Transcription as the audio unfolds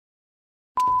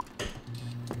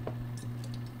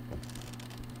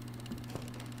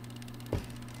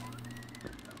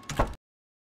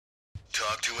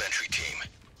Talk to entry team.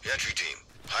 Entry team.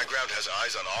 High ground has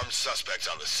eyes on armed suspects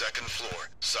on the second floor.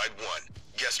 Side 1.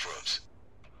 Guest rooms.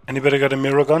 Anybody got a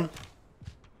mirror gun?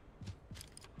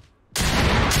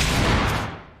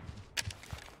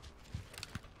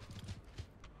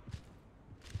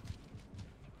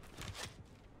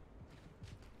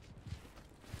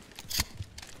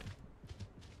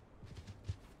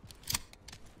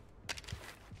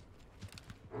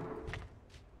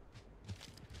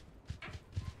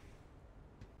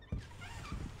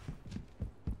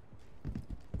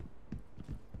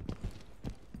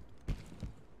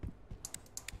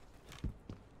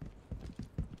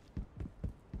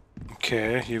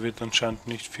 Okay, hier wird anscheinend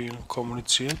nicht viel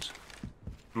kommuniziert.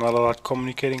 Not a lot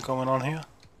communicating going on here.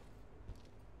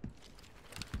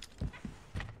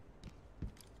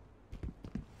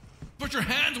 Put your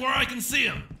hands where I can see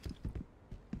them.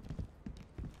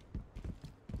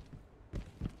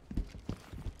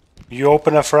 You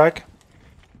open a frag?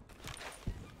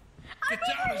 Get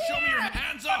down and show me your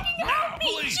hands up now,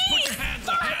 police! Put your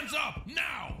hands up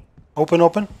now! Open,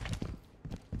 open.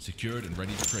 Secured and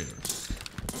ready for trailers.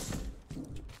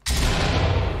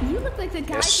 You look like the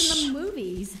guys in the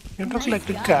movies. You look like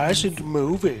the guys in the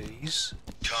movies.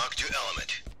 Talk to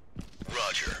element.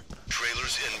 Roger.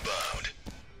 Trailers inbound.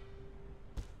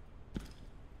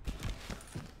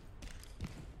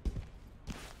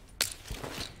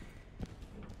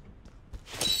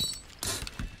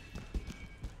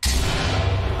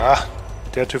 Ah,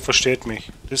 der Typ versteht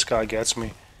mich. This guy gets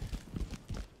me.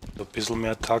 So ein bisschen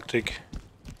mehr Taktik.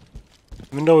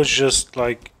 Even though it's just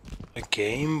like a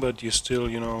game, but you still,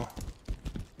 you know,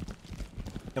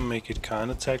 can make it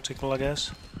kind of tactical, I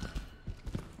guess.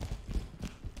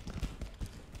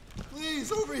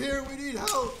 Please, over here, we need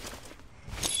help.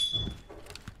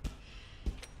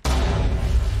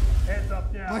 Hands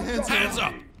up now. My hands Hands are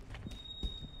up!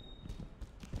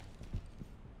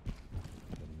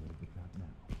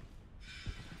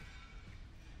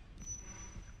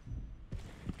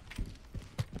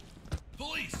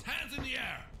 Police, hands in the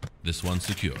air! This one's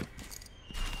secure.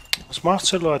 Was macht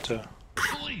sie, Leute?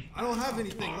 Police! I don't have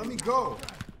anything. Let me go.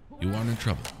 You aren't in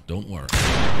trouble. Don't worry.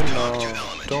 No,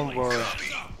 don't worry. Copy.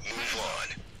 Move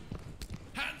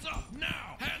on. Hands up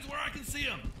now! Hands where I can see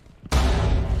them!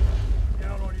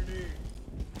 Down on your knees.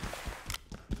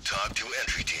 Talk to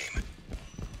entry team.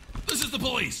 This is the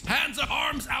police! Hands up,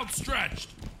 arms outstretched!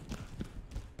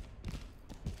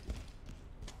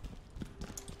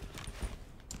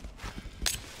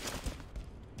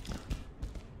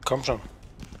 Komm schon.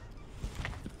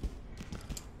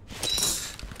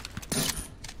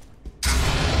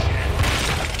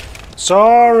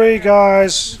 Sorry,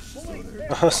 guys.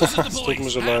 Es tut mir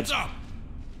so leid. Hands up!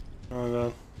 Oh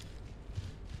Gott.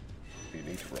 You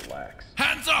need to relax.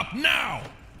 Hands up now!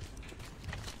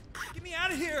 Get me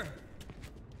out of here.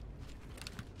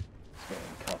 Stand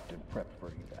cuffed and prepped for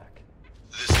evac.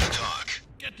 This is talk.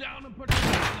 Get down and put your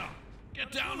hands up!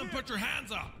 Get down and put your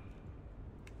hands up!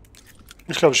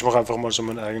 Ich glaube, ich mache einfach mal so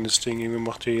mein eigenes Ding. Irgendwie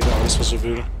macht hier jeder alles, was er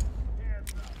will.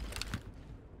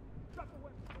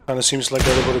 Kinda seems like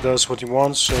everybody does what he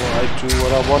wants, so I do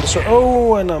what I want. So,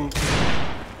 oh, and I'm...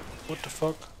 What the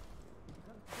fuck?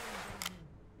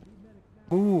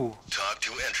 Ooh, Talk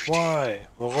to entry team. why?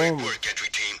 Great Warum? work, entry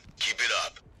team. Keep it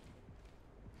up.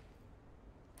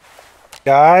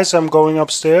 Guys, I'm going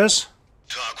upstairs.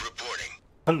 Talk reporting.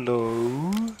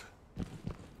 Hello?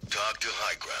 Talk to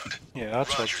high ground. Yeah,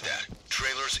 that's Roger what. that.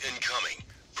 Trailers incoming.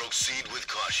 Proceed with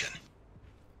caution.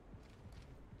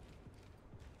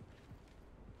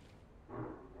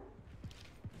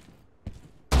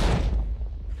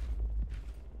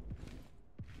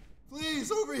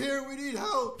 Please, over here, we need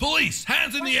help. Police,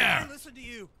 hands in the air! Listen to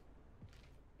you.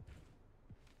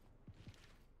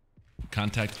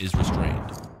 Contact is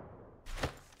restrained.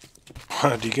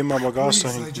 Die geben mir aber Gas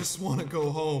Please, I dahin. just want to go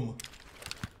home.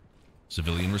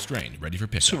 Civilian restrained, ready for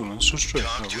pickup. So, so straight.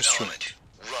 Talk No, to restraint.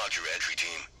 element. Roger, entry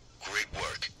team. Great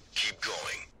work. Keep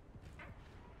going.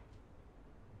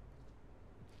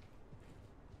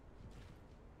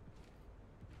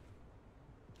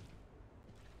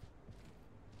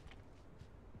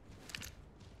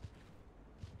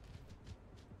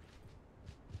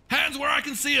 Hands where I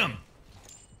can see them!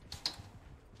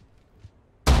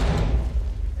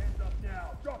 Hands up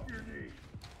now. Drop your knees.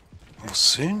 Wo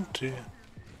sind die?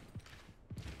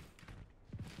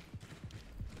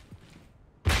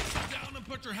 Get down and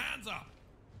put your hands up!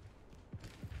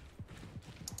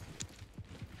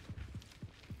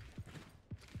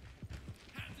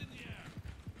 Hands in the air!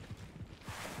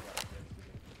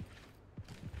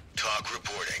 Talk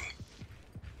reporting.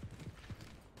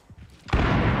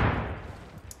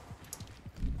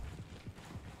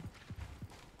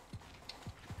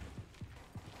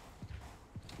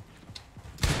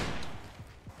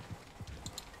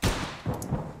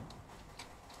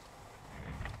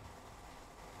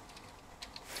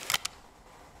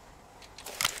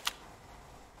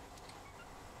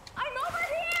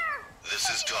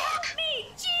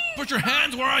 Put your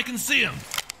hands where I can see them.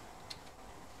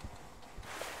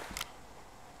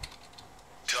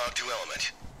 Talk to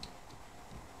element.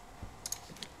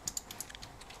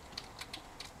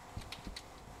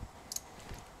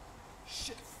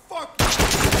 Shit, fuck!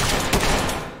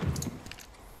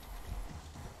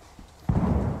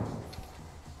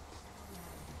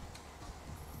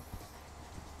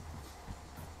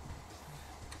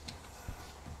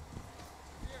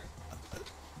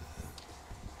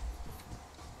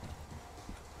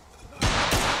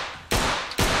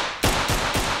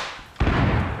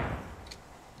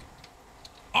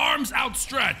 Arms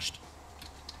outstretched.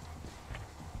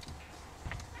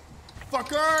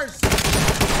 Fuckers!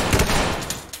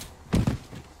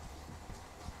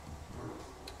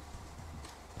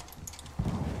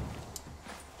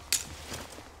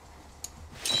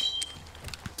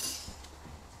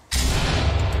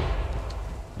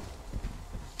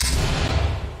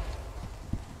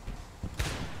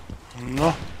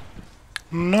 No.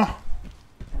 No.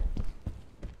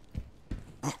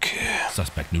 Okay.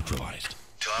 Suspect neutralized.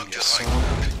 Talk to high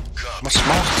ground. Copy. Was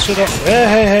macht sie da? Hey,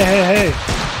 hey, hey, hey, hey.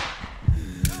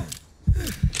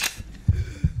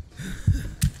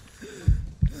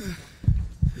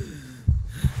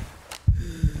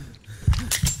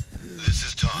 This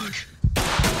is talk.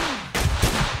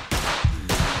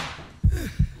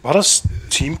 War das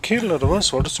Teamkill oder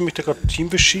was? Wolltest du mich da gerade Team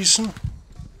beschießen?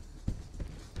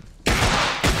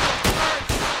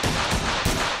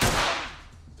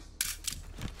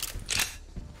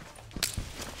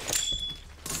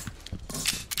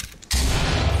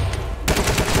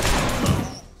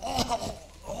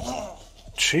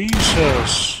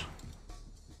 Jesus.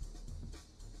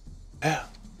 Ja.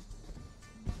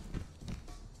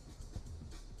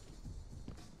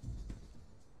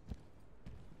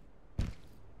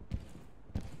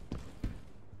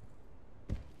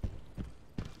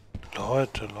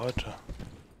 Leute.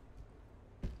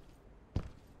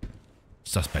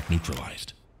 Suspect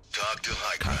neutralized. Talk to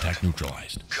high ground. Contact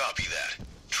neutralized. Copy that.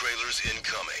 Trailers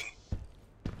incoming.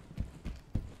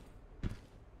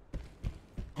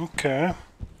 Okay.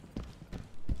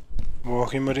 Wo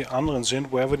auch immer die anderen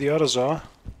sind, wherever the others are.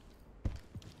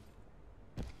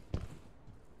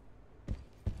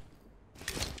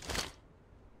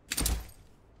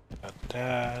 Got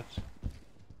that.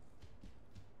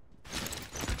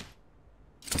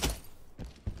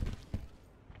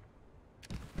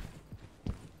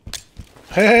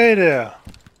 Hey there!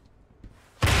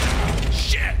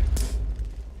 Shit!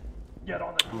 Get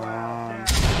on the Come ground. on.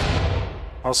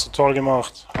 Hast du toll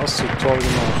gemacht. Hast du toll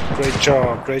gemacht. Great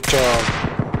job, great job.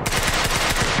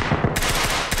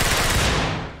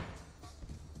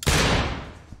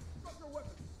 Drop your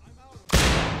weapon. I'm out of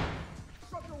here.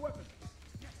 Drop your weapon.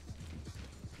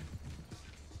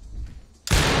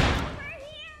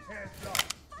 Hands up.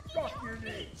 Drop your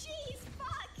knee. Jeez,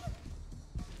 fuck!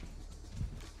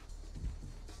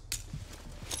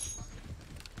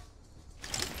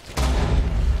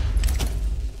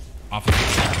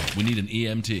 Officer, we need an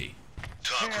EMT.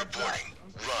 Talk reporting.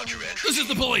 Roger, entry. This is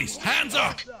the police. Hands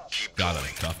up. Keep Got going.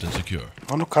 him. Cuffed and secure.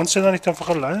 Mann, du kannst den da nicht einfach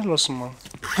alleine lassen, Mann.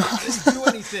 Didn't do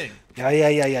anything.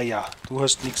 Ja. Du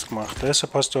hast nichts gemacht.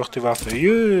 Deshalb hast du auch die Waffe.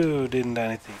 You didn't do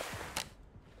anything.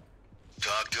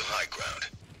 Talk to high ground.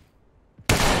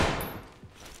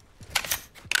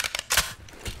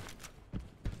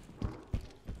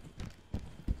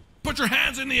 Put your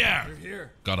hands in the air. You're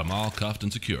here. Got them all cuffed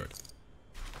and secured.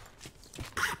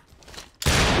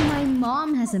 My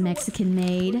mom has a Mexican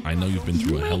maid. I know you've been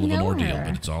through a You hell of might an know ordeal, her.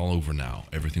 but it's all over now.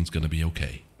 Everything's gonna be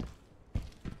okay.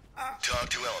 Talk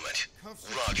to element.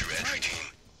 Roger, entry team.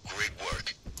 Great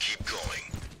work. Keep going.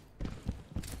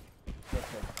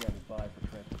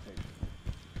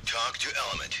 Talk to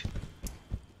element.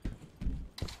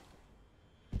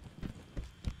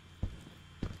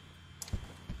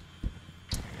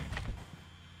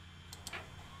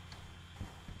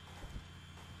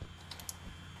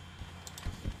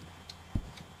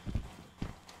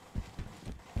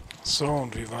 So,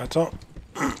 und wie weiter?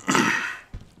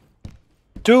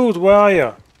 Dude, where are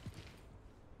you?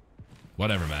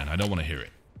 Whatever, man. I don't want to hear it.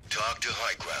 Talk to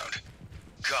high ground.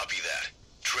 Copy that.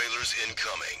 Trailers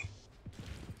incoming.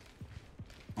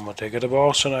 Maar der geht aber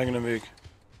auch seinen eigenen Weg.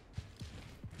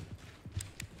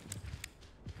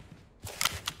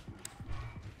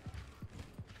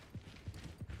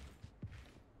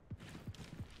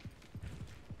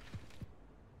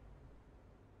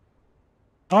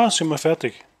 Ah, sind wir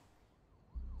fertig.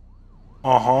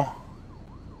 Aha.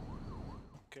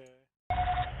 Okay.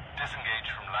 Disengage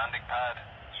from landing pad.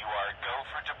 You are go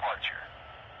for departure.